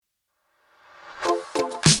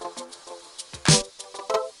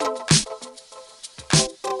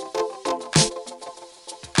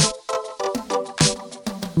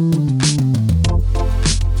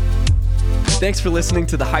Thanks for listening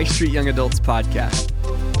to the High Street Young Adults podcast.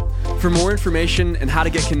 For more information and how to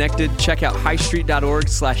get connected, check out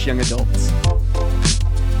highstreet.org/youngadults.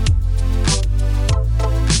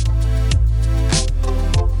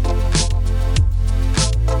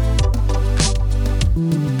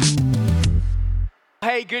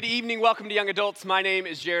 Hey, good evening. Welcome to Young Adults. My name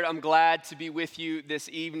is Jared. I'm glad to be with you this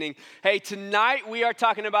evening. Hey, tonight we are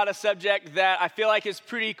talking about a subject that I feel like is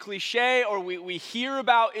pretty cliche or we hear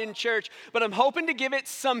about in church, but I'm hoping to give it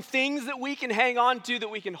some things that we can hang on to, that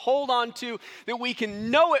we can hold on to, that we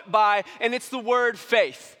can know it by, and it's the word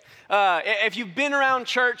faith. If you've been around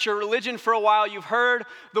church or religion for a while, you've heard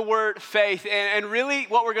the word faith. And really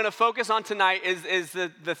what we're going to focus on tonight is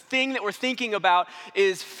the thing that we're thinking about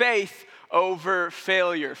is faith over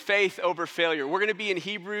failure. Faith over failure. We're going to be in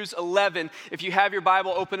Hebrews 11. If you have your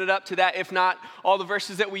Bible, open it up to that. If not, all the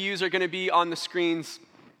verses that we use are going to be on the screens.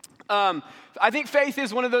 I think faith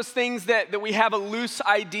is one of those things that we have a loose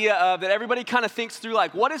idea of, that everybody kind of thinks through,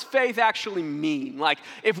 like, what does faith actually mean? Like,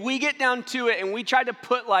 if we get down to it and we try to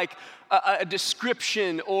put like a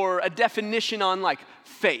description or a definition on like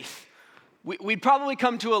faith, we'd probably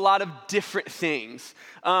come to a lot of different things.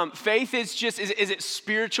 Faith is just, is it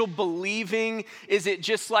spiritual believing? Is it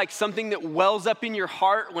just like something that wells up in your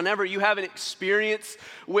heart whenever you have an experience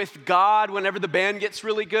with God, whenever the band gets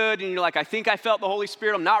really good and you're like, I think I felt the Holy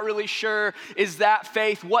Spirit, I'm not really sure. Is that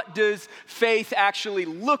faith? What does faith actually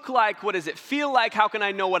look like? What does it feel like? How can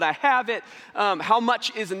I know what I have it? How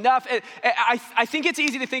much is enough? I think it's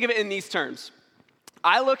easy to think of it in these terms.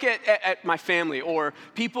 I look at my family or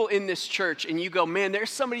people in this church and you go, man, there's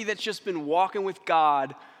somebody that's just been walking with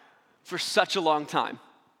God for such a long time.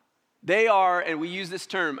 They are, and we use this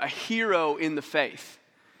term, a hero in the faith.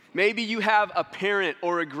 Maybe you have a parent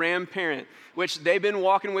or a grandparent, which they've been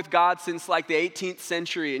walking with God since like the 18th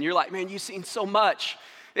century, and you're like, man, you've seen so much.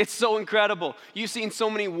 It's so incredible. You've seen so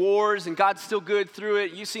many wars and God's still good through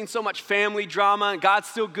it. You've seen so much family drama and God's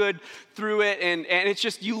still good through it. And it's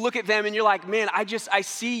just, you look at them and you're like, man, I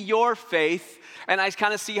see your faith and I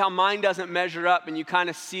kind of see how mine doesn't measure up, and you kind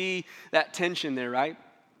of see that tension there, right?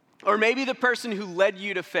 Or maybe the person who led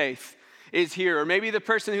you to faith is here. Or maybe the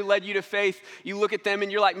person who led you to faith, you look at them and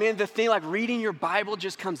you're like, man, the thing, like reading your Bible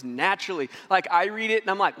just comes naturally. Like I read it and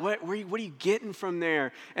I'm like, what are you getting from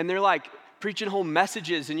there? And they're like, preaching whole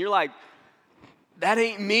messages, and you're like, that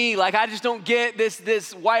ain't me. Like, I just don't get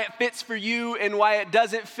this why it fits for you and why it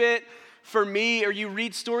doesn't fit for me. Or you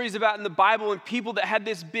read stories about in the Bible and people that had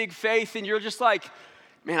this big faith, and you're just like,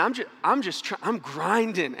 man, I'm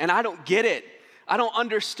grinding, and I don't get it. I don't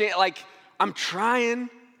understand. Like, I'm trying,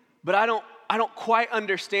 but I don't quite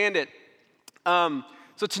understand it.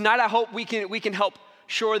 So tonight, I hope we can help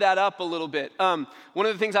shore that up a little bit. One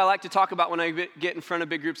of the things I like to talk about when I get in front of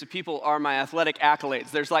big groups of people are my athletic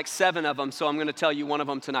accolades. There's like 7 of them, so I'm going to tell you one of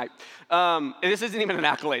them tonight. And this isn't even an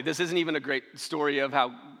accolade. This isn't even a great story of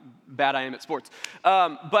how bad I am at sports.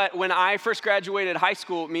 But when I first graduated high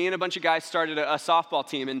school, me and a bunch of guys started a softball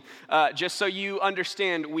team. And just so you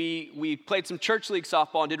understand, we played some church league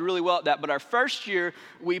softball and did really well at that. But our first year,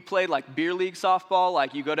 we played like beer league softball.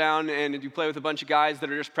 Like you go down and you play with a bunch of guys that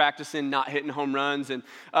are just practicing, not hitting home runs. And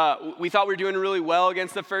we thought we were doing really well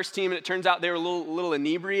against the first team. And it turns out they were a little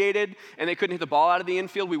inebriated and they couldn't hit the ball out of the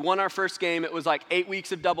infield. We won our first game. It was like 8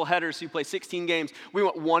 weeks of doubleheaders. So you play 16 games. We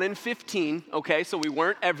went 1-15. Okay, so we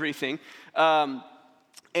weren't everything.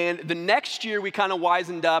 And the next year we kind of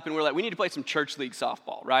wisened up and we're like, we need to play some church league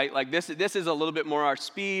softball, right? Like this is a little bit more our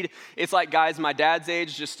speed. It's like guys my dad's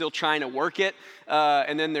age just still trying to work it.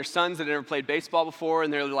 And then there's sons that have never played baseball before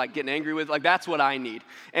and they're like getting angry with, like, that's what I need.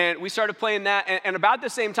 And we started playing that. And about the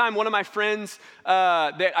same time, one of my friends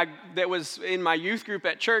that was in my youth group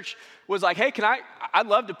at church was like, hey, I'd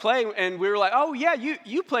love to play. And we were like, oh yeah,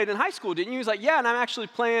 you played in high school, didn't you? He was like, yeah, and I'm actually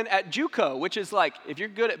playing at JUCO, which is like, if you're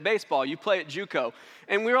good at baseball, you play at JUCO.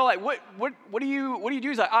 And we were all like, what do you do?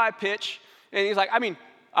 He's like, I pitch. And he's like, I mean,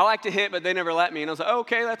 I like to hit, but they never let me. And I was like, oh,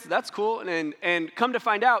 okay, that's cool. And come to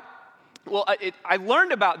find out, well, I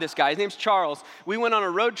learned about this guy. His name's Charles. We went on a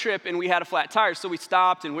road trip and we had a flat tire, so we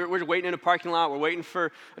stopped and we're waiting in a parking lot. We're waiting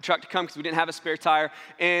for a truck to come because we didn't have a spare tire.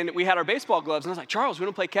 And we had our baseball gloves. And I was like, Charles, we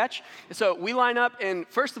want to play catch? And so we line up, and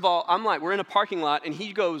first of all, I'm like, we're in a parking lot, and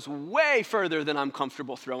he goes way further than I'm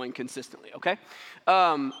comfortable throwing consistently, okay?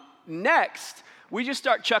 Next, we just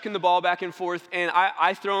start chucking the ball back and forth, and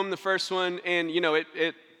I throw him the first one, and you know,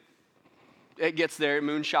 it gets there,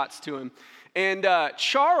 moonshots to him. And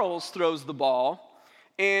Charles throws the ball,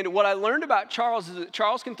 and what I learned about Charles is that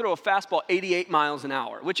Charles can throw a fastball 88 miles an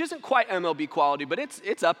hour, which isn't quite MLB quality, but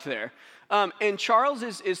it's up there. And Charles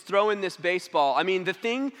is throwing this baseball. I mean,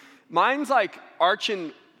 mine's like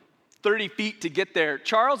arching 30 feet to get there.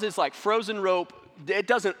 Charles is like frozen rope. It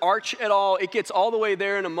doesn't arch at all. It gets all the way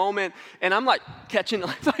there in a moment. And I'm like catching,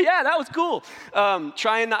 yeah, that was cool.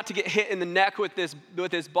 Trying not to get hit in the neck with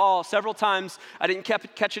this ball. Several times I didn't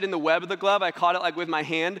catch it in the web of the glove. I caught it like with my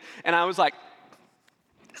hand. And I was like,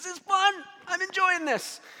 this is fun. I'm enjoying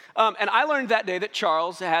this. And I learned that day that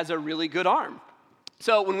Charles has a really good arm.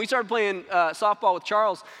 So when we started playing softball with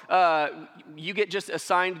Charles, you get just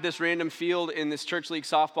assigned this random field in this church league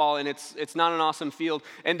softball, and it's not an awesome field.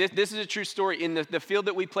 And this is a true story. In the field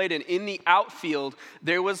that we played in the outfield,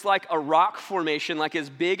 there was like a rock formation, like as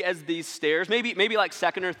big as these stairs, maybe like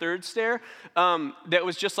second or third stair, that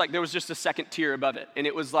was just like, there was just a second tier above it. And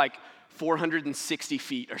it was like 460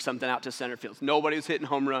 feet or something out to center field. Nobody was hitting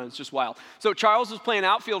home runs, just wild. So Charles was playing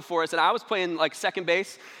outfield for us, and I was playing like second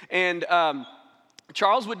base, and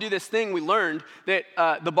Charles would do this thing we learned that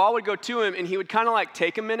the ball would go to him and he would kind of like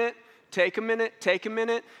take a minute,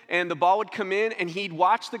 and the ball would come in and he'd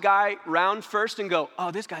watch the guy round first and go, oh,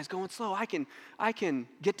 this guy's going slow. I can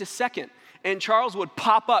get to second. And Charles would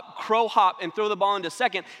pop up, crow hop, and throw the ball into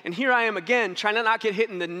second. And here I am again, trying to not get hit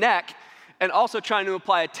in the neck and also trying to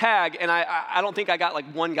apply a tag. And I don't think I got like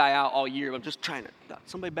one guy out all year. I'm just trying to,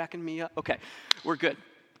 somebody backing me up? Okay, we're good.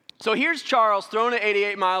 So here's Charles throwing at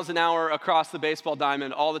 88 miles an hour across the baseball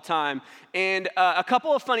diamond all the time. And a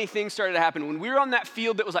couple of funny things started to happen. When we were on that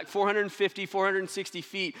field that was like 450, 460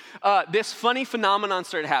 feet, this funny phenomenon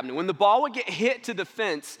started happening. When the ball would get hit to the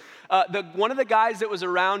fence, one of the guys that was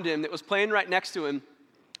around him, that was playing right next to him,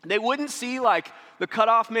 they wouldn't see like the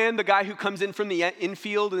cutoff man, the guy who comes in from the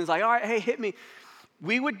infield and is like, all right, hey, hit me.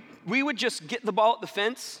 We would just get the ball at the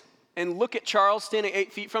fence and look at Charles standing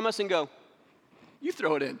 8 feet from us and go, you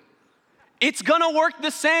throw it in. It's gonna work the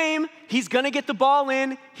same. He's gonna get the ball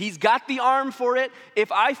in. He's got the arm for it.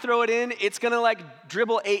 If I throw it in, it's gonna like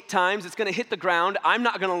dribble 8 times. It's gonna hit the ground. I'm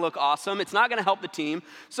not gonna look awesome. It's not gonna help the team.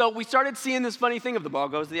 So we started seeing this funny thing of the ball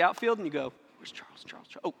goes to the outfield and you go, where's Charles?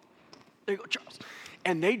 Oh, there you go, Charles.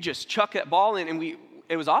 And they just chuck that ball in and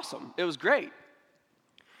it was awesome. It was great.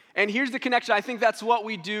 And here's the connection. I think that's what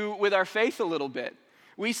we do with our faith a little bit.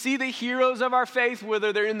 We see the heroes of our faith,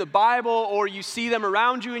 whether they're in the Bible or you see them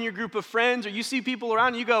around you in your group of friends, or you see people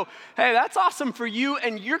around you go, hey, that's awesome for you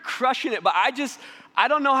and you're crushing it, but I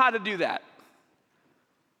don't know how to do that.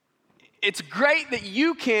 It's great that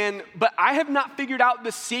you can, but I have not figured out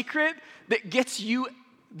the secret that gets you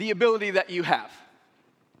the ability that you have.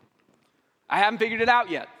 I haven't figured it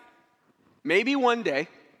out yet. Maybe one day,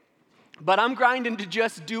 but I'm grinding to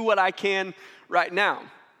just do what I can right now.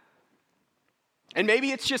 And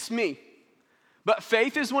maybe it's just me, but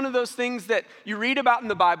faith is one of those things that you read about in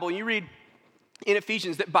the Bible. You read in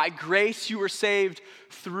Ephesians that by grace you were saved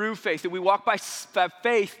through faith, that we walk by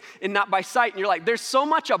faith and not by sight. And you're like, there's so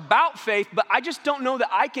much about faith, but I just don't know that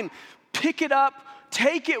I can pick it up,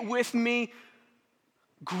 take it with me,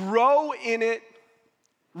 grow in it,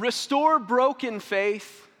 restore broken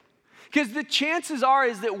faith. Because the chances are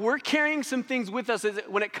is that we're carrying some things with us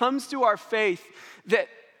when it comes to our faith that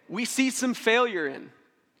we see some failure in.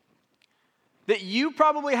 That you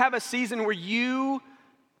probably have a season where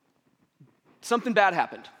something bad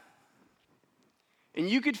happened. And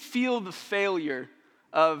you could feel the failure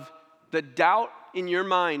of the doubt in your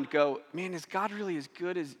mind go, man, is God really as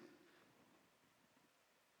good as...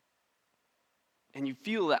 And you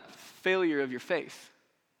feel that failure of your faith.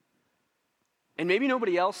 And maybe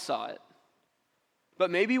nobody else saw it.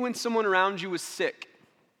 But maybe when someone around you was sick,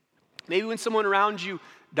 maybe when someone around you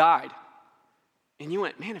died, and you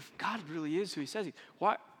went, man, if God really is who he says he is,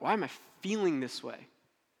 why am I feeling this way?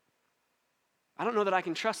 I don't know that I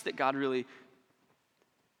can trust that God really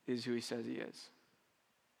is who he says he is.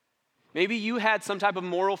 Maybe you had some type of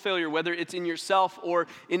moral failure, whether it's in yourself or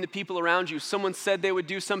in the people around you. Someone said they would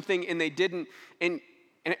do something and they didn't, and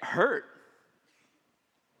it hurt.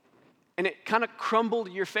 And it kind of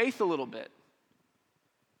crumbled your faith a little bit.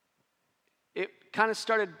 It kind of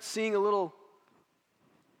started seeing a little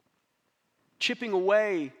chipping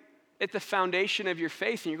away at the foundation of your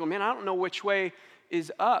faith, and you're going, man, I don't know which way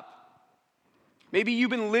is up. Maybe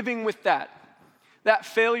you've been living with that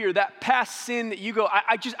failure, that past sin that you go,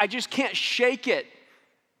 I just can't shake it.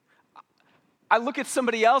 I look at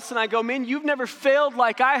somebody else and I go, man, you've never failed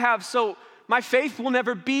like I have, so my faith will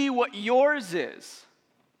never be what yours is.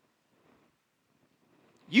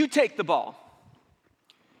 You take the ball.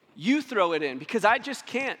 You throw it in, because I just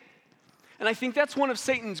can't. And I think that's one of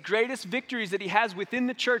Satan's greatest victories that he has within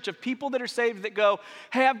the church, of people that are saved that go,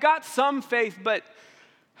 hey, I've got some faith, but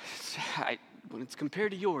when it's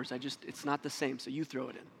compared to yours, it's not the same, so you throw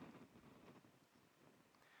it in.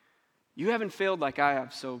 You haven't failed like I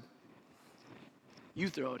have, so you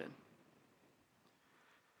throw it in.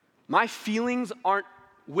 my feelings aren't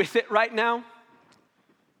with it right now,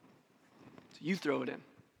 so you throw it in.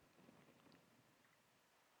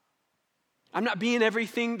 I'm not being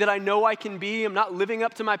everything that I know I can be. I'm not living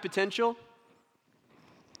up to my potential.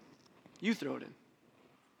 You throw it in.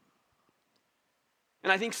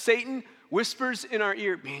 And I think Satan whispers in our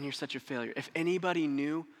ear, man, you're such a failure. If anybody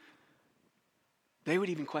knew, they would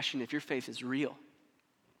even question if your faith is real.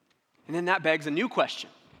 And then that begs a new question.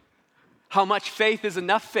 How much faith is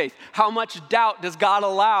enough faith? How much doubt does God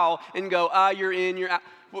allow and go, you're in, you're out?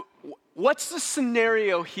 What's the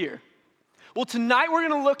scenario here? Well, tonight we're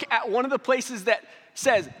going to look at one of the places that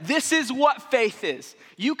says, this is what faith is.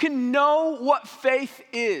 You can know what faith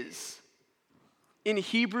is in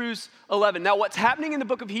Hebrews 11. Now, what's happening in the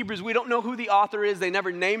book of Hebrews, we don't know who the author is. They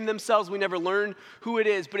never name themselves. We never learn who it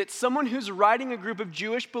is. But it's someone who's writing a group of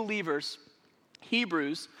Jewish believers,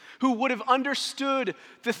 Hebrews, who would have understood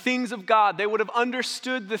the things of God. They would have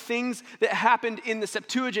understood the things that happened in the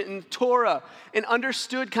Septuagint and Torah and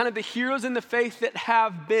understood kind of the heroes in the faith that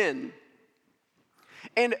have been.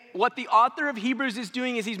 And what the author of Hebrews is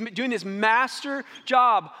doing is he's doing this master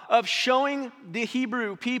job of showing the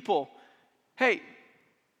Hebrew people, hey,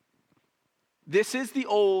 this is the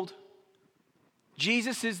old,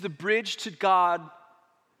 Jesus is the bridge to God,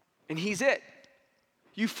 and he's it.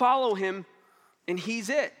 You follow him, and he's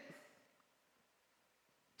it.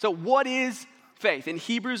 So what is faith? In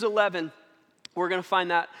Hebrews 11, we're going to find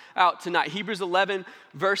that out tonight. Hebrews 11,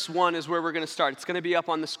 verse 1 is where we're going to start. It's going to be up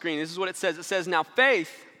on the screen. This is what it says. It says, now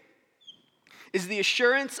faith is the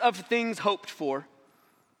assurance of things hoped for,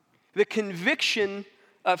 the conviction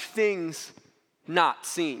of things not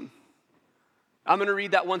seen. I'm going to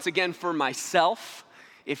read that once again for myself.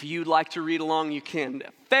 If you'd like to read along, you can.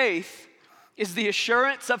 Faith is the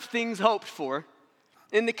assurance of things hoped for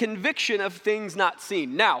and the conviction of things not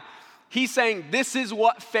seen. Now, he's saying this is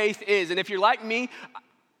what faith is. And if you're like me,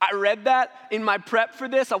 I read that in my prep for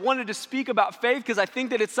this. I wanted to speak about faith because I think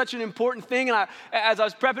that it's such an important thing. And as I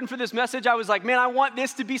was prepping for this message, I was like, man, I want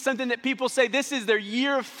this to be something that people say this is their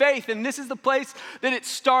year of faith. And this is the place that it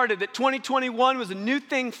started, that 2021 was a new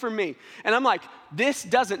thing for me. And I'm like, this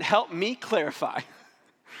doesn't help me clarify.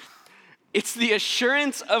 It's the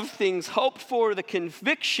assurance of things hoped for, the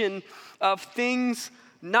conviction of things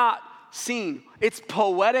not seen. It's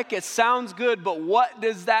poetic, it sounds good, but what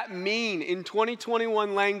does that mean in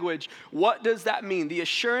 2021 language? What does that mean? The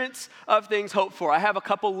assurance of things hoped for. I have a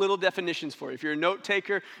couple little definitions for you. If you're a note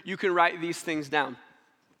taker, you can write these things down.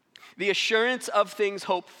 The assurance of things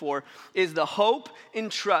hoped for is the hope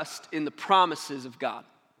and trust in the promises of God.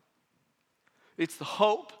 It's the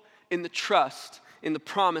hope and the trust in the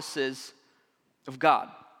promises of God.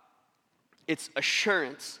 It's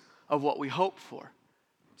assurance of what we hope for.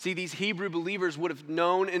 See, these Hebrew believers would have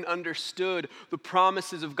known and understood the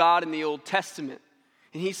promises of God in the Old Testament.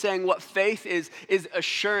 And he's saying what faith is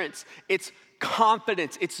assurance. It's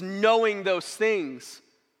confidence. It's knowing those things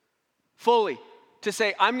fully. To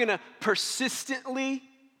say, I'm going to persistently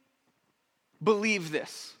believe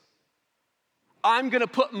this. I'm going to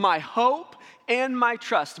put my hope and my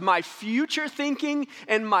trust, my future thinking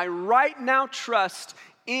and my right now trust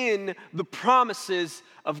in the promises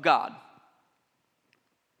of God.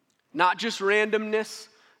 Not just randomness,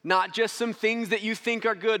 not just some things that you think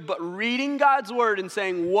are good, but reading God's word and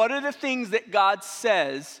saying, what are the things that God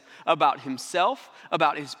says about himself,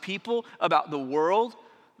 about his people, about the world?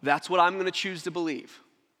 That's what I'm going to choose to believe.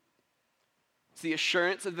 It's the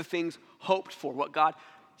assurance of the things hoped for, what God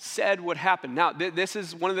said would happen. Now, this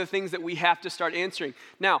is one of the things that we have to start answering.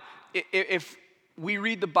 Now, if we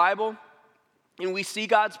read the Bible and we see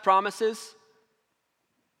God's promises,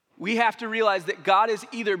 we have to realize that God is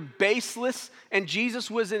either baseless and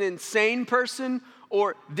Jesus was an insane person,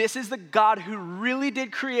 or this is the God who really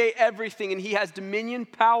did create everything and he has dominion,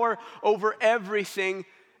 power over everything,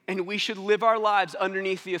 and we should live our lives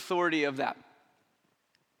underneath the authority of that.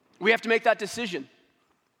 We have to make that decision.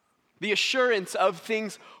 The assurance of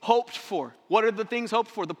things hoped for. What are the things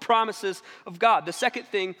hoped for? The promises of God. The second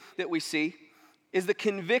thing that we see is the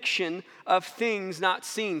conviction of things not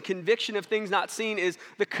seen. Conviction of things not seen is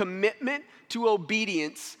the commitment to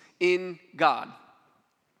obedience in God.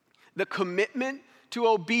 The commitment to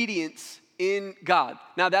obedience in God.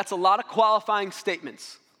 Now that's a lot of qualifying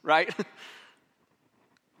statements, right?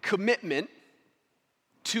 Commitment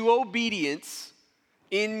to obedience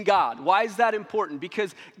in God. Why is that important?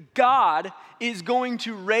 Because God is going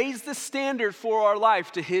to raise the standard for our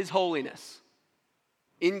life to his holiness.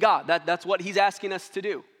 In God. That's what he's asking us to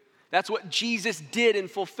do. That's what Jesus did and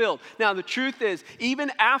fulfilled. Now, the truth is, even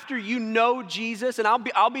after you know Jesus, and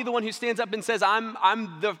I'll be the one who stands up and says, I'm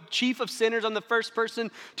the chief of sinners, I'm the first person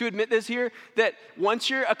to admit this here, that once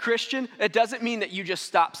you're a Christian, it doesn't mean that you just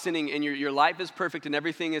stop sinning and your life is perfect and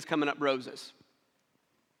everything is coming up roses.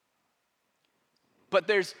 But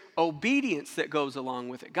there's obedience that goes along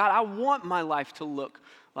with it. God, I want my life to look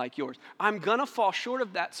like yours. I'm gonna fall short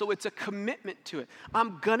of that, so it's a commitment to it.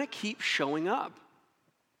 I'm gonna keep showing up.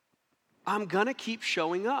 I'm gonna keep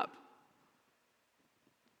showing up.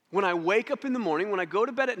 When I wake up in the morning, when I go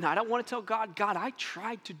to bed at night, I wanna tell God, I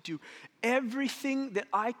tried to do everything that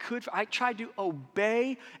I could. I tried to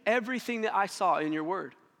obey everything that I saw in your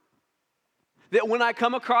word. That when I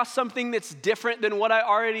come across something that's different than what I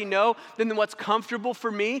already know, than what's comfortable for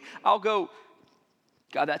me, I'll go,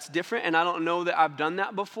 God, that's different, and I don't know that I've done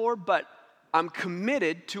that before, but I'm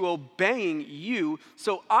committed to obeying you,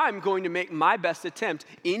 so I'm going to make my best attempt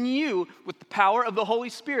in you with the power of the Holy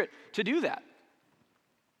Spirit to do that.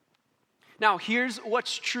 Now, here's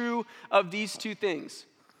what's true of these two things.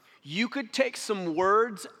 You could take some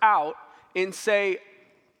words out and say,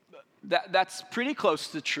 that's pretty close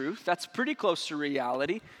to truth. That's pretty close to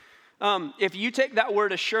reality. If you take that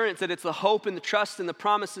word assurance, that it's the hope and the trust and the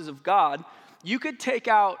promises of God, you could take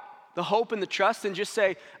out the hope and the trust and just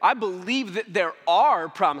say, I believe that there are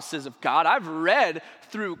promises of God. I've read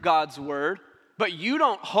through God's word, but you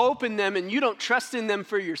don't hope in them and you don't trust in them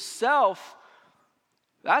for yourself.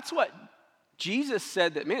 That's what Jesus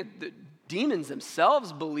said, that, man, the demons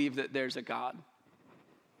themselves believe that there's a God.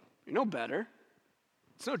 You're no better.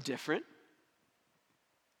 It's no different.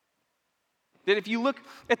 That if you look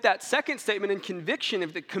at that second statement in conviction,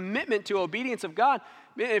 of the commitment to obedience of God,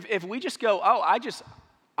 if we just go,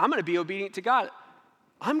 I'm going to be obedient to God,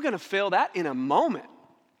 I'm going to fail that in a moment,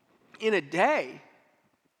 in a day.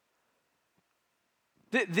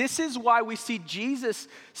 This is why we see Jesus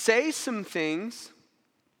say some things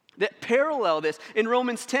that parallel this. In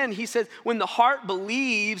Romans 10, he says, when the heart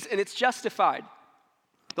believes and it's justified.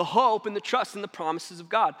 The hope and the trust and the promises of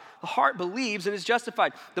God. The heart believes and is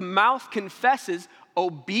justified. The mouth confesses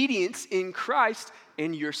obedience in Christ,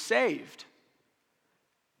 and you're saved.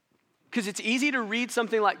 Because it's easy to read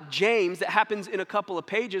something like James that happens in a couple of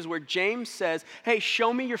pages where James says, hey,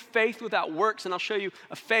 show me your faith without works and I'll show you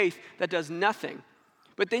a faith that does nothing.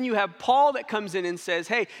 But then you have Paul that comes in and says,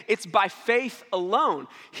 hey, it's by faith alone.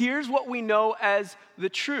 Here's what we know as the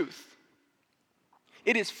truth.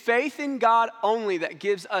 It is faith in God only that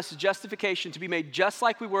gives us justification to be made just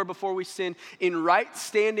like we were before we sinned, in right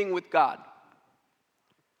standing with God.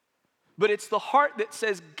 But it's the heart that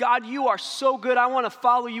says, God, you are so good, I want to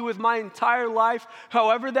follow you with my entire life,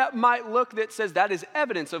 however that might look, that says that is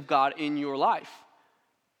evidence of God in your life.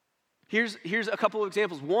 Here's a couple of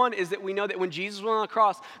examples. One is that we know that when Jesus went on the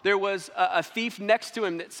cross, there was a thief next to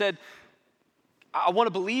him that said, I want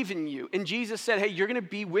to believe in you. And Jesus said, hey, you're going to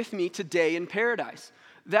be with me today in paradise.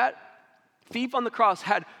 That thief on the cross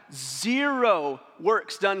had 0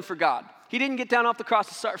 works done for God. He didn't get down off the cross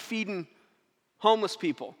to start feeding homeless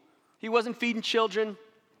people. He wasn't feeding children.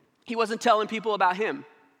 He wasn't telling people about him.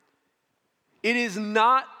 It is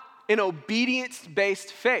not an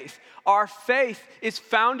obedience-based faith. Our faith is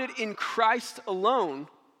founded in Christ alone,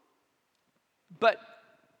 but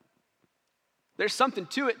there's something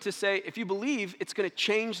to it to say, if you believe, it's going to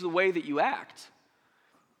change the way that you act.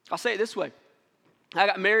 I'll say it this way. I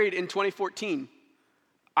got married in 2014.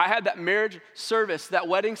 I had that marriage service, that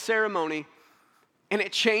wedding ceremony, and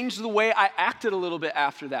it changed the way I acted a little bit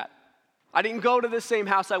after that. I didn't go to the same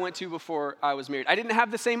house I went to before I was married. I didn't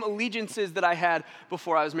have the same allegiances that I had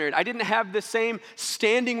before I was married. I didn't have the same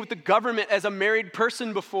standing with the government as a married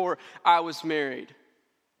person before I was married.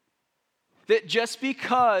 That just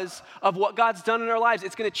because of what God's done in our lives,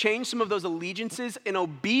 it's going to change some of those allegiances and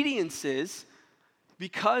obediences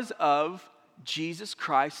because of Jesus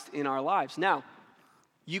Christ in our lives. Now,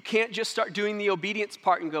 you can't just start doing the obedience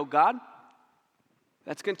part and go, God,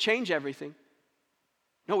 that's going to change everything.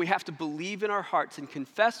 No, we have to believe in our hearts and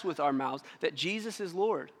confess with our mouths that Jesus is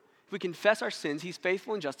Lord. If we confess our sins, he's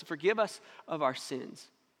faithful and just to forgive us of our sins.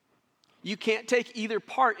 You can't take either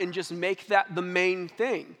part and just make that the main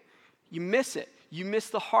thing. You miss it. You miss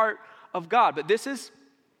the heart of God. But this is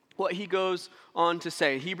what he goes on to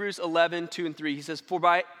say. Hebrews 11, 2 and 3, he says, For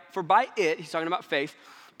by it, he's talking about faith,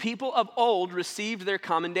 people of old received their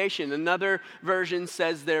commendation. Another version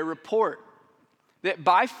says their report. That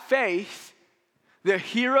by faith, the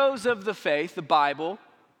heroes of the faith, the Bible,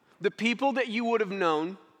 the people that you would have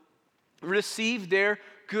known, received their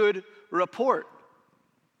good report.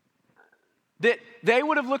 That they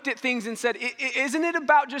would have looked at things and said, isn't it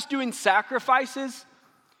about just doing sacrifices?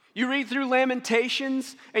 You read through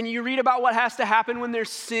Lamentations and you read about what has to happen when there's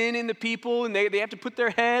sin in the people and they have to put their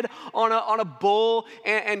head on a bull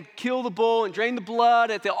and kill the bull and drain the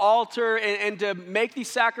blood at the altar and to make these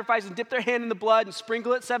sacrifices and dip their hand in the blood and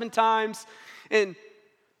sprinkle it 7 times. And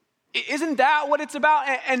isn't that what it's about?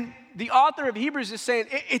 And the author of Hebrews is saying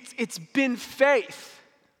it's been faith.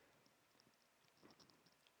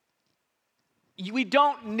 We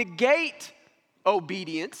don't negate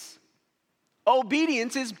obedience.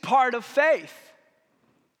 Obedience is part of faith.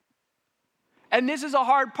 And this is a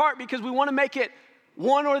hard part because we want to make it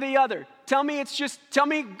one or the other. Tell me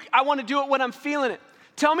I want to do it when I'm feeling it.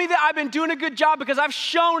 Tell me that I've been doing a good job because I've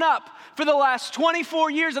shown up for the last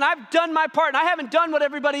 24 years and I've done my part and I haven't done what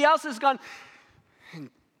everybody else has done.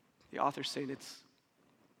 And the author's saying it's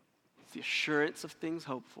the assurance of things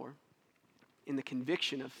hoped for, in the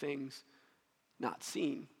conviction of things not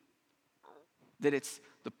seen. That it's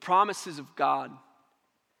the promises of God,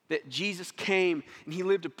 that Jesus came and he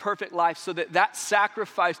lived a perfect life so that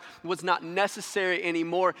sacrifice was not necessary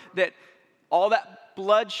anymore, that all that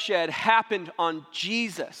bloodshed happened on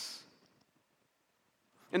Jesus,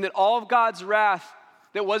 and that all of God's wrath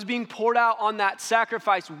that was being poured out on that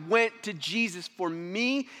sacrifice went to Jesus for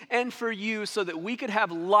me and for you so that we could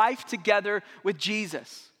have life together with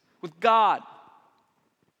Jesus, with God.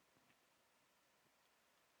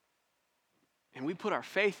 And we put our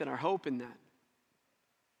faith and our hope in that.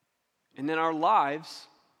 And then our lives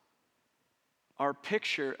are a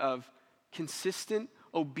picture of consistent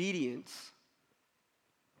obedience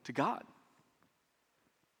to God.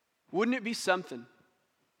 Wouldn't it be something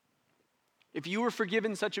if you were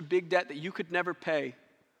forgiven such a big debt that you could never pay,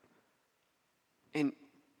 and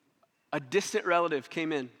a distant relative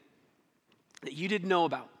came in that you didn't know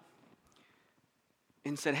about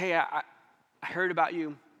and said, hey, I heard about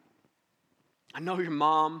you. I know your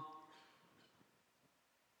mom,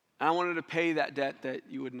 and I wanted to pay that debt that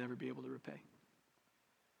you would never be able to repay.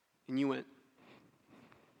 And you went.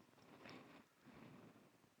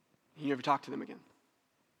 You never talked to them again.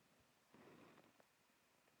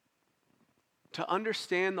 To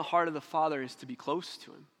understand the heart of the Father is to be close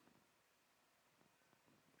to him.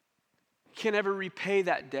 You can't ever repay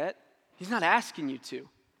that debt. He's not asking you to.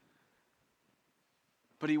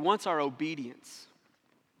 But he wants our obedience.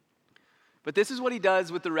 But this is what he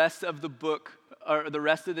does with the rest of the book, or the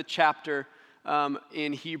rest of the chapter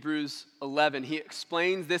in Hebrews 11. He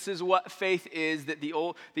explains this is what faith is, that the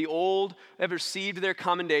old have received their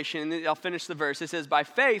commendation. And I'll finish the verse. It says, by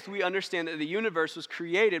faith we understand that the universe was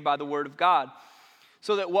created by the word of God,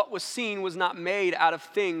 so that what was seen was not made out of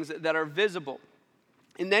things that are visible.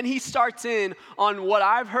 And then he starts in on what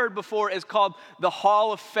I've heard before is called the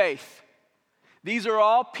hall of faith. These are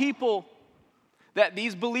all people that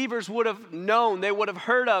these believers would have known, they would have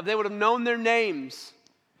heard of, they would have known their names.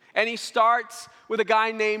 And he starts with a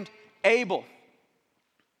guy named Abel.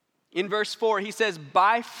 In verse 4, he says,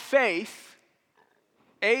 by faith,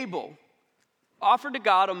 Abel offered to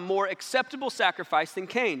God a more acceptable sacrifice than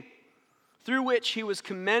Cain, through which he was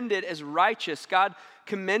commended as righteous, God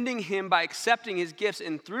commending him by accepting his gifts,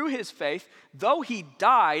 and through his faith, though he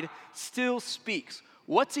died, still speaks.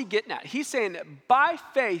 What's he getting at? He's saying that by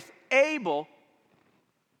faith, Abel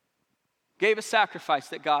gave a sacrifice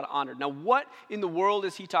that God honored. Now, what in the world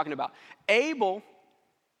is he talking about? Abel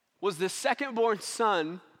was the second-born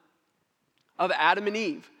son of Adam and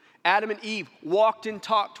Eve. Adam and Eve walked and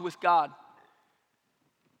talked with God.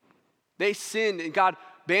 They sinned, and God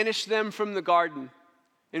banished them from the garden.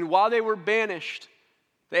 And while they were banished,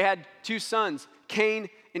 they had 2 sons, Cain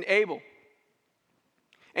and Abel.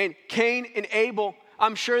 And Cain and Abel,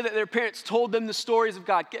 I'm sure that their parents told them the stories of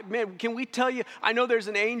God. Man, can we tell you, I know there's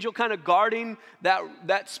an angel kind of guarding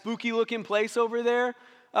that spooky looking place over there.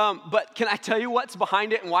 But can I tell you what's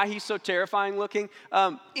behind it and why he's so terrifying looking?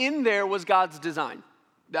 In there was God's design.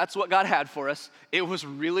 That's what God had for us. It was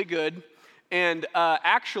really good. And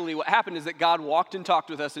actually what happened is that God walked and talked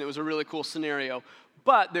with us, and it was a really cool scenario.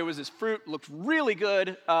 But there was this fruit, looked really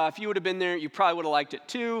good. If you would have been there, you probably would have liked it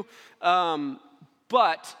too.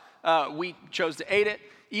 But we chose to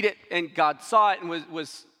eat it, and God saw it and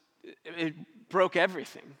it broke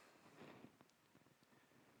everything.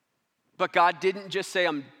 But God didn't just say,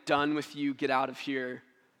 I'm done with you, get out of here.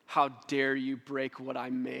 How dare you break what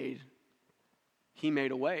I made? He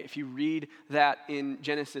made a way. If you read that in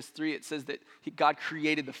Genesis 3, it says that God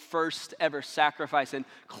created the first ever sacrifice and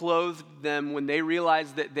clothed them when they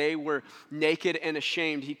realized that they were naked and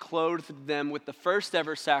ashamed. He clothed them with the first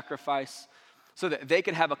ever sacrifice so that they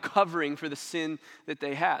could have a covering for the sin that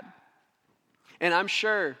they had. And I'm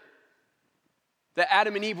sure that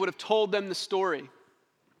Adam and Eve would have told them the story.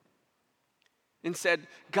 and said,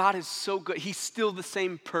 God is so good. He's still the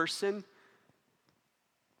same person.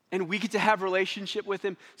 And we get to have a relationship with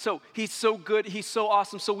him. So he's so good. He's so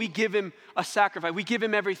awesome. So we give him a sacrifice. We give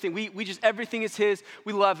him everything. We just, everything is his.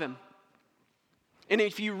 We love him. And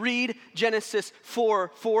if you read Genesis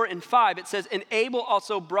 4 and 5, it says, and Abel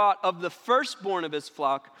also brought of the firstborn of his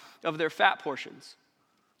flock of their fat portions.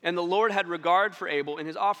 And the Lord had regard for Abel and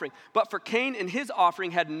his offering. But for Cain and his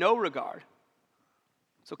offering had no regard.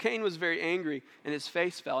 So Cain was very angry and his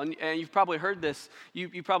face fell. And you've probably heard this.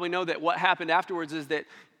 You probably know that what happened afterwards is that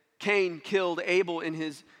Cain killed Abel in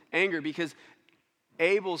his anger because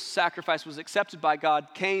Abel's sacrifice was accepted by God.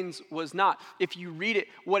 Cain's was not. If you read it,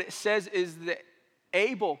 what it says is that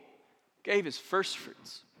Abel gave his first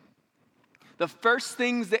fruits. The first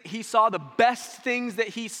things that he saw, the best things that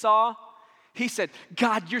he saw, he said,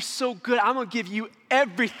 God, you're so good. I'm going to give you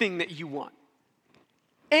everything that you want.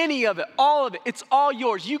 Any of it, all of it, it's all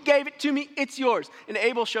yours. You gave it to me, it's yours. And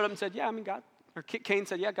Abel showed up and said, yeah, I mean, God, or Cain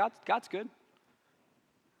said, yeah, God's good.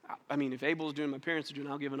 I mean, if Abel's doing, my parents are doing,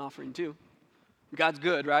 I'll give an offering too. God's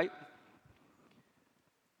good, right?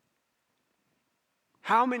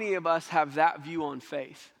 How many of us have that view on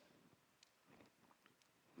faith?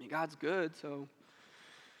 I mean, God's good, so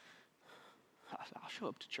I'll show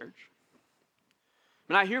up to church.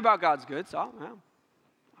 When I hear about God's good, so I'll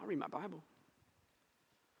read my Bible.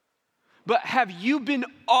 But have you been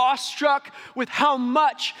awestruck with how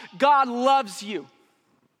much God loves you?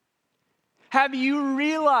 Have you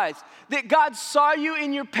realized that God saw you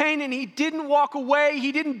in your pain and he didn't walk away,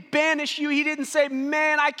 he didn't banish you, he didn't say,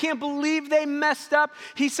 man, I can't believe they messed up.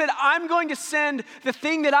 He said, I'm going to send the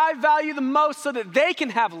thing that I value the most so that they can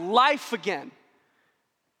have life again.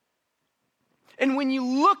 And when you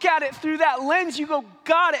look at it through that lens, you go,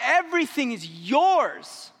 God, everything is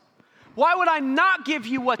yours. Why would I not give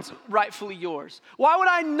you what's rightfully yours? Why would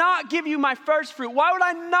I not give you my first fruit? Why would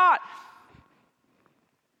I not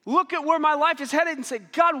look at where my life is headed and say,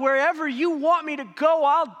 God, wherever you want me to go,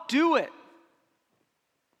 I'll do it.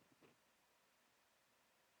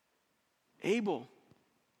 Abel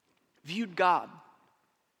viewed God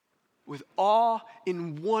with awe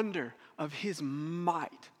and wonder of his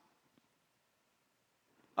might,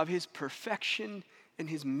 of his perfection and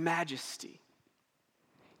his majesty.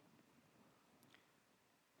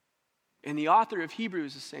 And the author of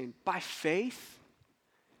Hebrews is saying, by faith,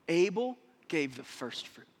 Abel gave the first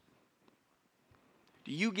fruit.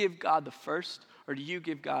 Do you give God the first, or do you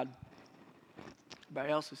give God,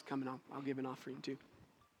 everybody else is coming up, I'll give an offering too.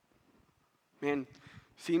 Man,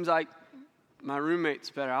 seems like my roommate's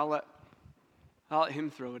better. I'll let him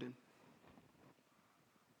throw it in.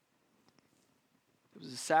 It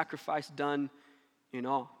was a sacrifice done in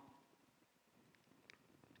awe.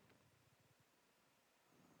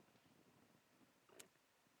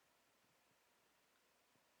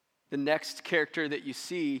 The next character that you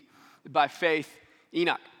see by faith,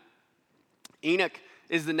 Enoch. Enoch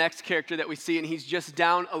is the next character that we see, and he's just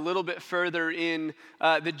down a little bit further in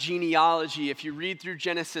the genealogy. If you read through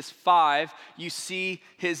Genesis 5, you see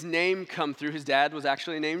his name come through. His dad was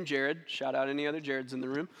actually named Jared. Shout out any other Jareds in the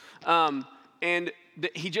room.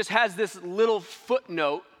 He just has this little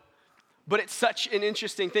footnote, but it's such an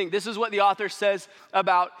interesting thing. This is what the author says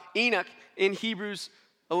about Enoch in Hebrews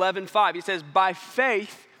 11:5. He says, by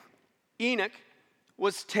faith, Enoch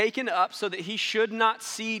was taken up so that he should not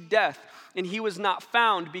see death, and he was not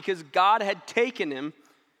found because God had taken him.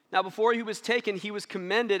 Now, before he was taken, he was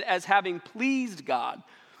commended as having pleased God.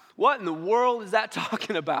 What in the world is that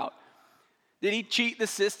talking about? Did he cheat the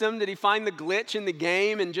system? Did he find the glitch in the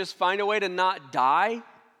game and just find a way to not die?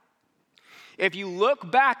 If you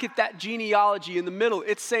look back at that genealogy in the middle,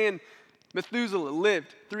 it's saying Methuselah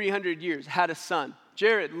lived 300 years, had a son.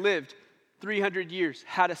 Jared lived 300 years,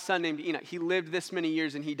 had a son named Enoch. He lived this many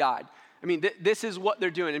years and he died. I mean, this is what they're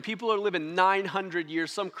doing. And people are living 900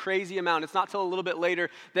 years, some crazy amount. It's not till a little bit later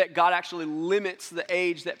that God actually limits the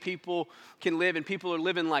age that people can live. And people are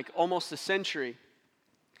living like almost a century.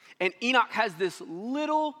 And Enoch has this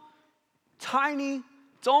little, tiny,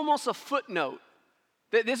 it's almost a footnote.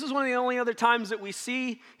 This is one of the only other times that we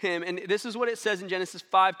see him, and this is what it says in Genesis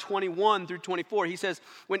 5:21 through 24. He says,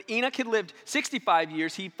 when Enoch had lived 65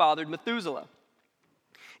 years, he fathered Methuselah.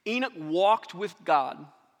 Enoch walked with God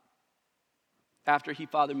after he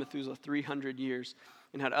fathered Methuselah 300 years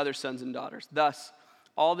and had other sons and daughters. Thus,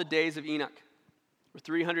 all the days of Enoch were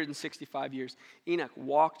 365 years. Enoch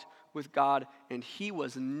walked with God, and he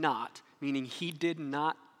was not, meaning he did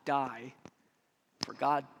not die, for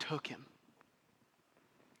God took him.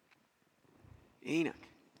 Enoch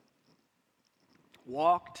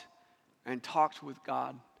walked and talked with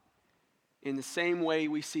God, in the same way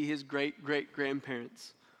we see his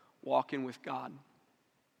great-great-grandparents walking with God.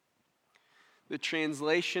 The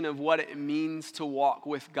translation of what it means to walk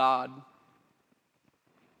with God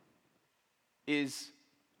is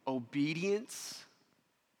obedience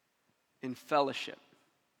and fellowship.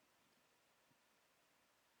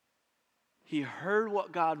 He heard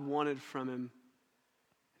what God wanted from him, and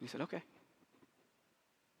he said, okay.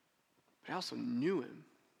 But I also knew him.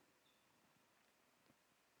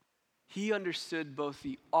 He understood both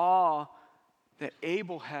the awe that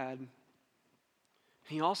Abel had, and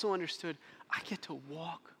he also understood, I get to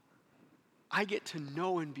walk. I get to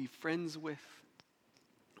know and be friends with.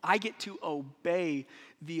 I get to obey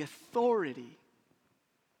the authority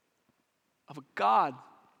of a God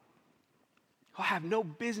who I have no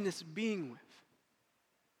business being with.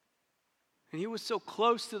 And he was so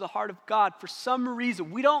close to the heart of God for some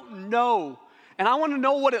reason. We don't know. And I want to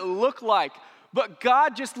know what it looked like. But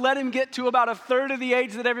God just let him get to about a third of the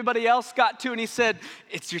age that everybody else got to. And he said,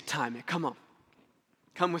 it's your time, man. Come on.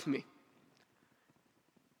 Come with me.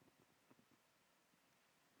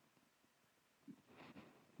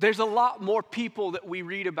 There's a lot more people that we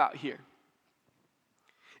read about here.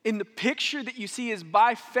 In the picture that you see is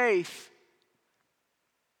by faith,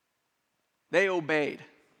 they obeyed.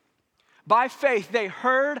 By faith, they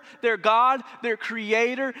heard their God, their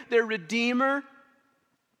Creator, their Redeemer,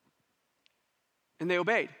 and they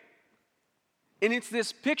obeyed. And it's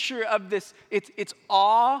this picture of this, it's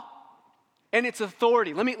awe and it's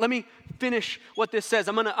authority. Let me finish what this says.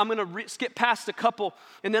 I'm gonna skip past a couple,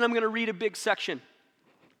 and then I'm gonna read a big section.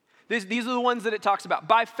 These are the ones that it talks about.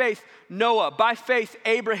 By faith, Noah. By faith,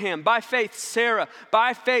 Abraham. By faith, Sarah.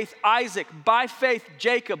 By faith, Isaac. By faith,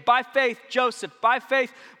 Jacob. By faith, Joseph. By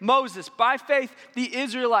faith, Moses. By faith, the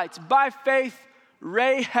Israelites. By faith,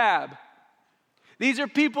 Rahab. These are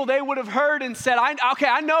people they would have heard and said,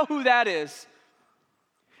 I know who that is.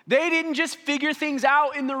 They didn't just figure things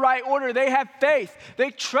out in the right order. They had faith. They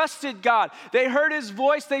trusted God. They heard his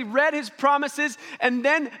voice. They read his promises, and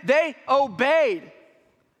then they obeyed.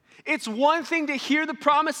 It's one thing to hear the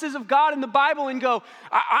promises of God in the Bible and go,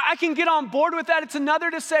 I can get on board with that. It's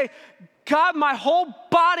another to say, God, my whole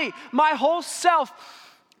body, my whole self,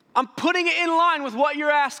 I'm putting it in line with what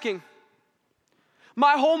you're asking.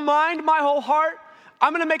 My whole mind, my whole heart,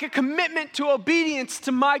 I'm going to make a commitment to obedience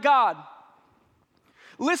to my God.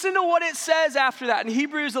 Listen to what it says after that. In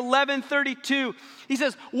Hebrews 11:32, he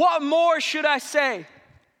says, what more should I say?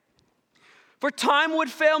 For time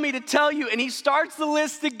would fail me to tell you. And he starts the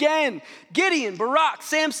list again. Gideon, Barak,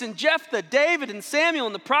 Samson, Jephthah, David, and Samuel,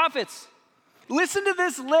 and the prophets. Listen to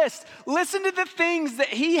this list. Listen to the things that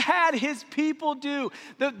he had his people do.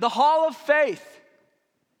 The hall of faith.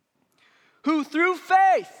 Who through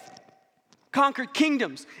faith conquered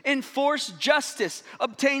kingdoms, enforced justice,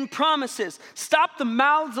 obtained promises, stopped the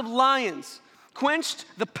mouths of lions, quenched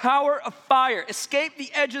the power of fire, escaped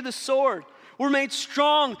the edge of the sword, were made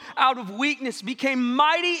strong out of weakness, became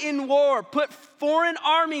mighty in war, put foreign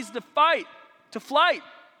armies to flight.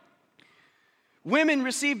 Women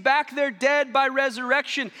received back their dead by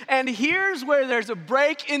resurrection. And here's where there's a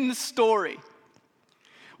break in the story.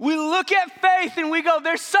 We look at faith and we go,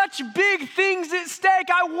 there's such big things at stake.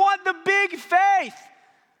 I want the big faith.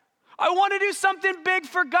 I want to do something big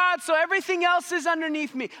for God, so everything else is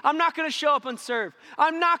underneath me. I'm not going to show up and serve.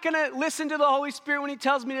 I'm not going to listen to the Holy Spirit when he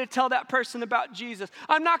tells me to tell that person about Jesus.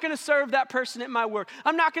 I'm not going to serve that person at my work.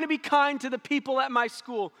 I'm not going to be kind to the people at my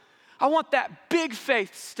school. I want that big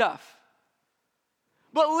faith stuff.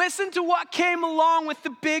 But listen to what came along with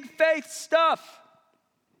the big faith stuff.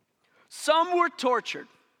 Some were tortured,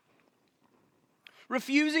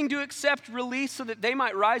 refusing to accept release so that they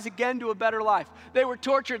might rise again to a better life. They were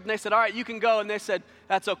tortured and they said, all right, you can go. And they said,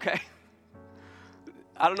 that's okay.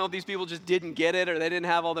 I don't know if these people just didn't get it or they didn't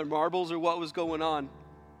have all their marbles or what was going on.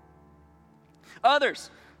 Others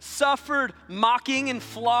suffered mocking and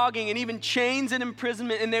flogging and even chains and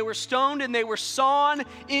imprisonment, and they were stoned and they were sawn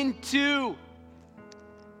in two.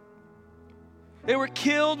 They were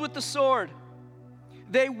killed with the sword.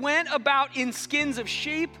 They went about in skins of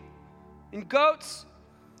sheep and goats,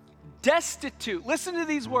 destitute. Listen to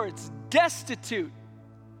these words, destitute,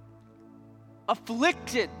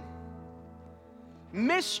 afflicted,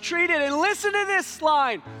 mistreated. And listen to this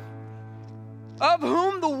line, of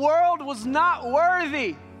whom the world was not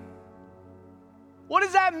worthy. What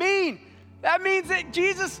does that mean? That means that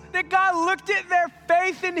God looked at their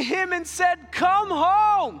faith in him and said, come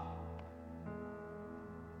home.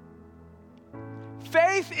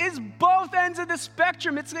 Faith is both ends of the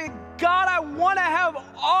spectrum. It's like, God, I want to have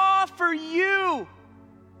awe for you.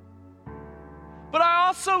 But I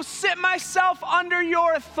also sit myself under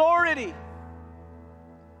your authority.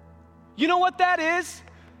 You know what that is?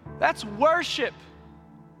 That's worship.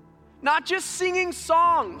 Not just singing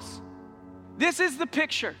songs. This is the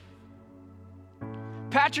picture.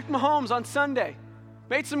 Patrick Mahomes on Sunday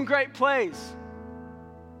made some great plays.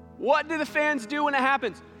 What do the fans do when it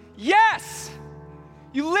happens? Yes!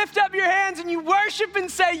 You lift up your hands and you worship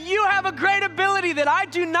and say, you have a great ability that I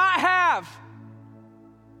do not have.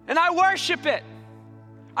 And I worship it.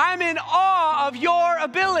 I'm in awe of your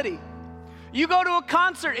ability. You go to a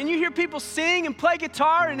concert and you hear people sing and play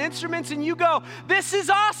guitar and instruments and you go, this is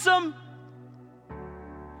awesome.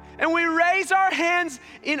 And we raise our hands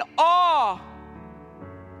in awe.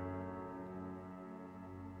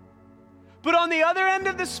 But on the other end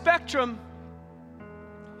of the spectrum,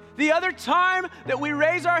 the other time that we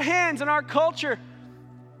raise our hands in our culture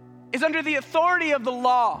is under the authority of the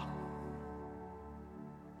law.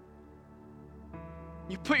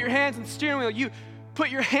 You put your hands on the steering wheel, you put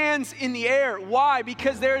your hands in the air. Why?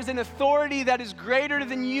 Because there is an authority that is greater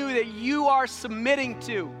than you that you are submitting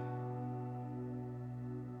to.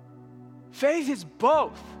 Faith is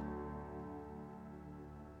both.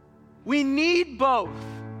 We need both.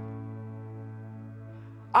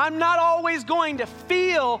 I'm not always going to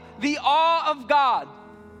feel the awe of God.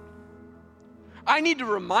 I need to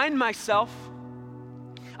remind myself.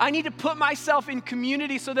 I need to put myself in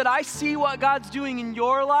community so that I see what God's doing in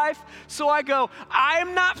your life. So I go,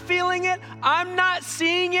 I'm not feeling it, I'm not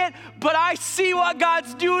seeing it, but I see what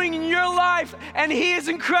God's doing in your life, and He is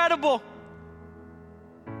incredible.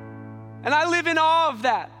 And I live in awe of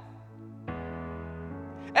that.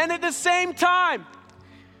 And at the same time,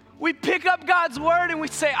 we pick up God's word and we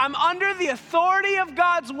say, I'm under the authority of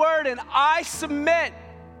God's word and I submit.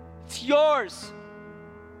 It's yours.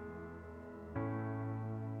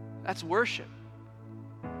 That's worship.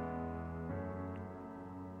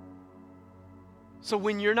 So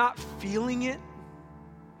when you're not feeling it,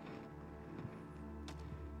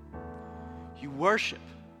 you worship.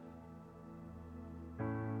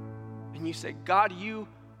 And you say, God, you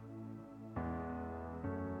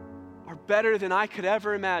are better than I could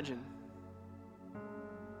ever imagine.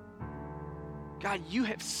 God, you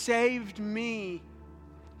have saved me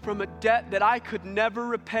from a debt that I could never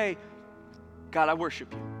repay. God, I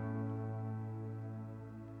worship you.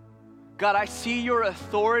 God, I see your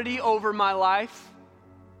authority over my life,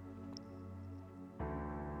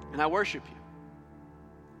 and I worship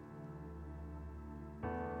you.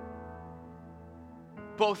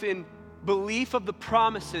 Both in belief of the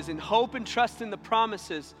promises, in hope and trust in the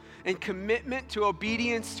promises, and commitment to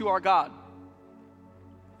obedience to our God.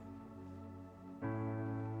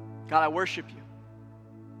 God, I worship you.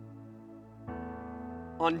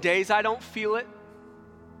 On days I don't feel it,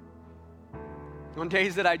 on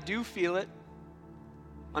days that I do feel it,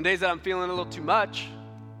 on days that I'm feeling a little too much,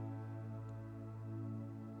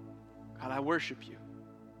 God, I worship you.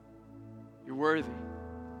 You're worthy.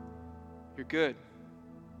 You're good.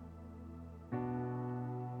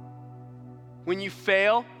 When you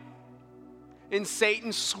fail, and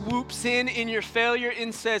Satan swoops in your failure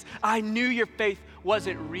and says, I knew your faith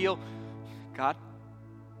wasn't real. God,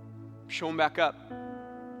 show him back up.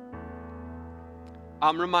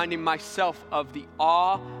 I'm reminding myself of the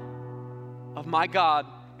awe of my God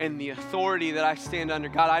and the authority that I stand under.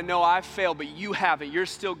 God, I know I've failed, but you haven't. You're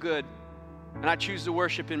still good. And I choose to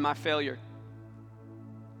worship in my failure,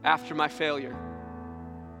 after my failure.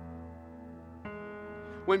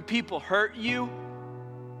 When people hurt you,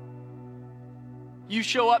 you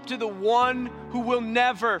show up to the one who will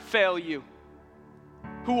never fail you,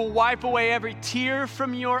 who will wipe away every tear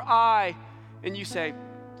from your eye, and you say,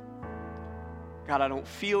 God, I don't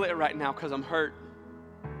feel it right now because I'm hurt.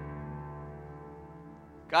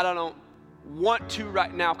 God, I don't want to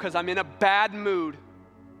right now because I'm in a bad mood.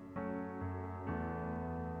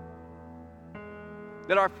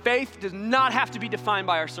 That our faith does not have to be defined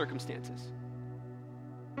by our circumstances.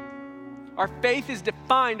 Our faith is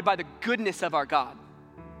defined by the goodness of our God.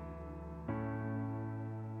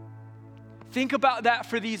 Think about that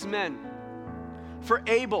for these men. For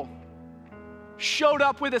Abel, showed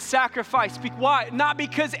up with a sacrifice. Why? Not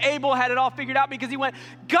because Abel had it all figured out, because he went,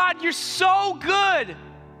 God, you're so good.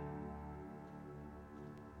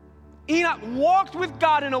 Enoch walked with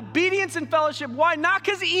God in obedience and fellowship. Why? Not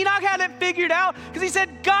because Enoch had it figured out, because he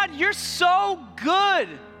said, God, you're so good.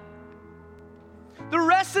 The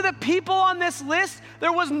rest of the people on this list,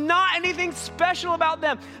 there was not anything special about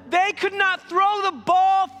them. They could not throw the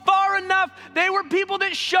ball far enough. They were people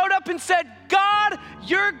that showed up and said, God,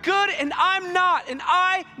 you're good and I'm not, and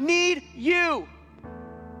I need you.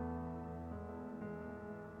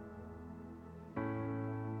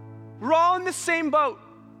 We're all in the same boat.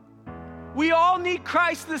 We all need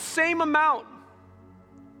Christ the same amount.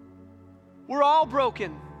 We're all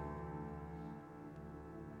broken.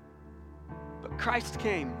 But Christ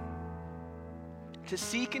came to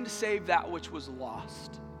seek and to save that which was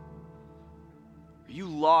lost. Are you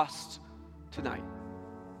lost tonight?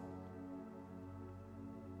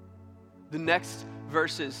 The next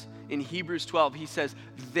verses in Hebrews 12, he says,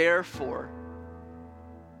 therefore.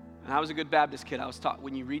 And I was a good Baptist kid. I was taught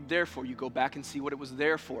when you read therefore, you go back and see what it was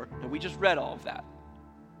there for. And we just read all of that.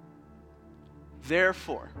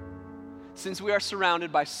 Therefore, since we are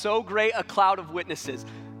surrounded by so great a cloud of witnesses,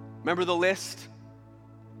 remember the list?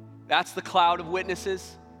 That's the cloud of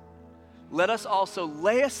witnesses. Let us also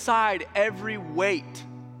lay aside every weight.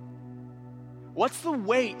 What's the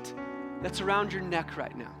weight that's around your neck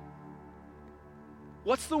right now?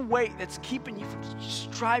 What's the weight that's keeping you from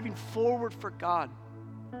striving forward for God?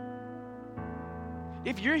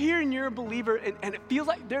 If you're here and you're a believer and it feels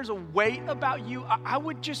like there's a weight about you, I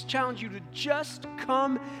would just challenge you to just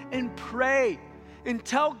come and pray and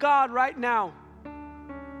tell God right now,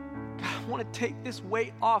 God, I want to take this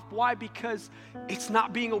weight off. Why? Because it's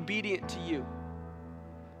not being obedient to you.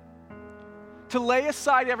 To lay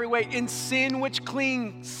aside every weight and sin which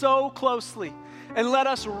clings so closely, and let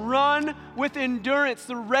us run with endurance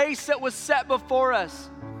the race that was set before us.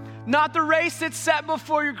 Not the race that's set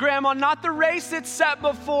before your grandma, not the race that's set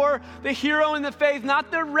before the hero in the faith,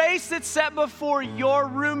 not the race that's set before your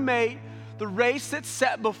roommate, the race that's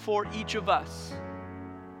set before each of us.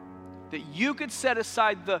 That you could set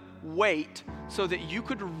aside the weight so that you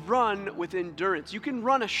could run with endurance. You can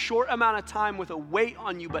run a short amount of time with a weight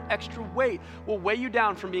on you, but extra weight will weigh you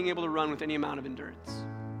down from being able to run with any amount of endurance.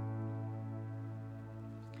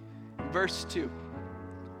 Verse 2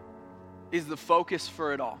 is the focus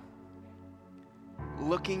for it all.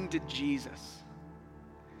 Looking to Jesus,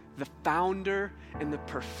 the founder and the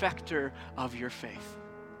perfecter of your faith.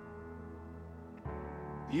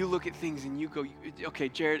 You look at things and you go, okay,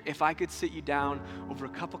 Jared, if I could sit you down over a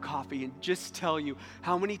cup of coffee and just tell you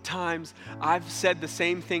how many times I've said the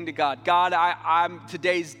same thing to God. God, I'm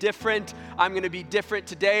today's different. I'm going to be different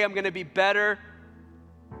today. I'm going to be better.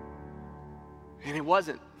 And it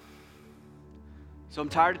wasn't. So I'm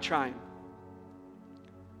tired of trying.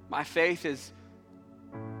 My faith is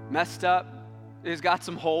messed up. It's got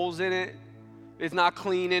some holes in it. It's not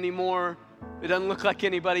clean anymore. It doesn't look like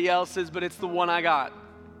anybody else's, but it's the one I got.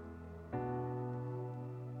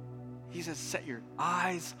 He says, set your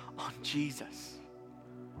eyes on Jesus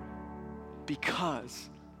because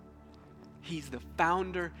he's the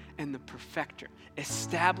founder and the perfecter,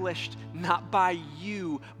 established not by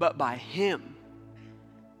you, but by him.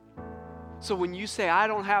 So when you say, I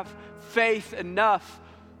don't have faith enough,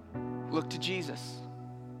 look to Jesus.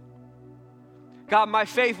 God, my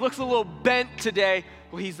faith looks a little bent today.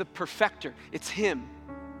 Well, he's the perfecter. It's him.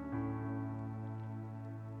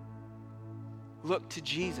 Look to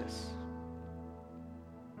Jesus.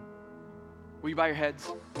 Will you bow your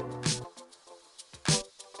heads?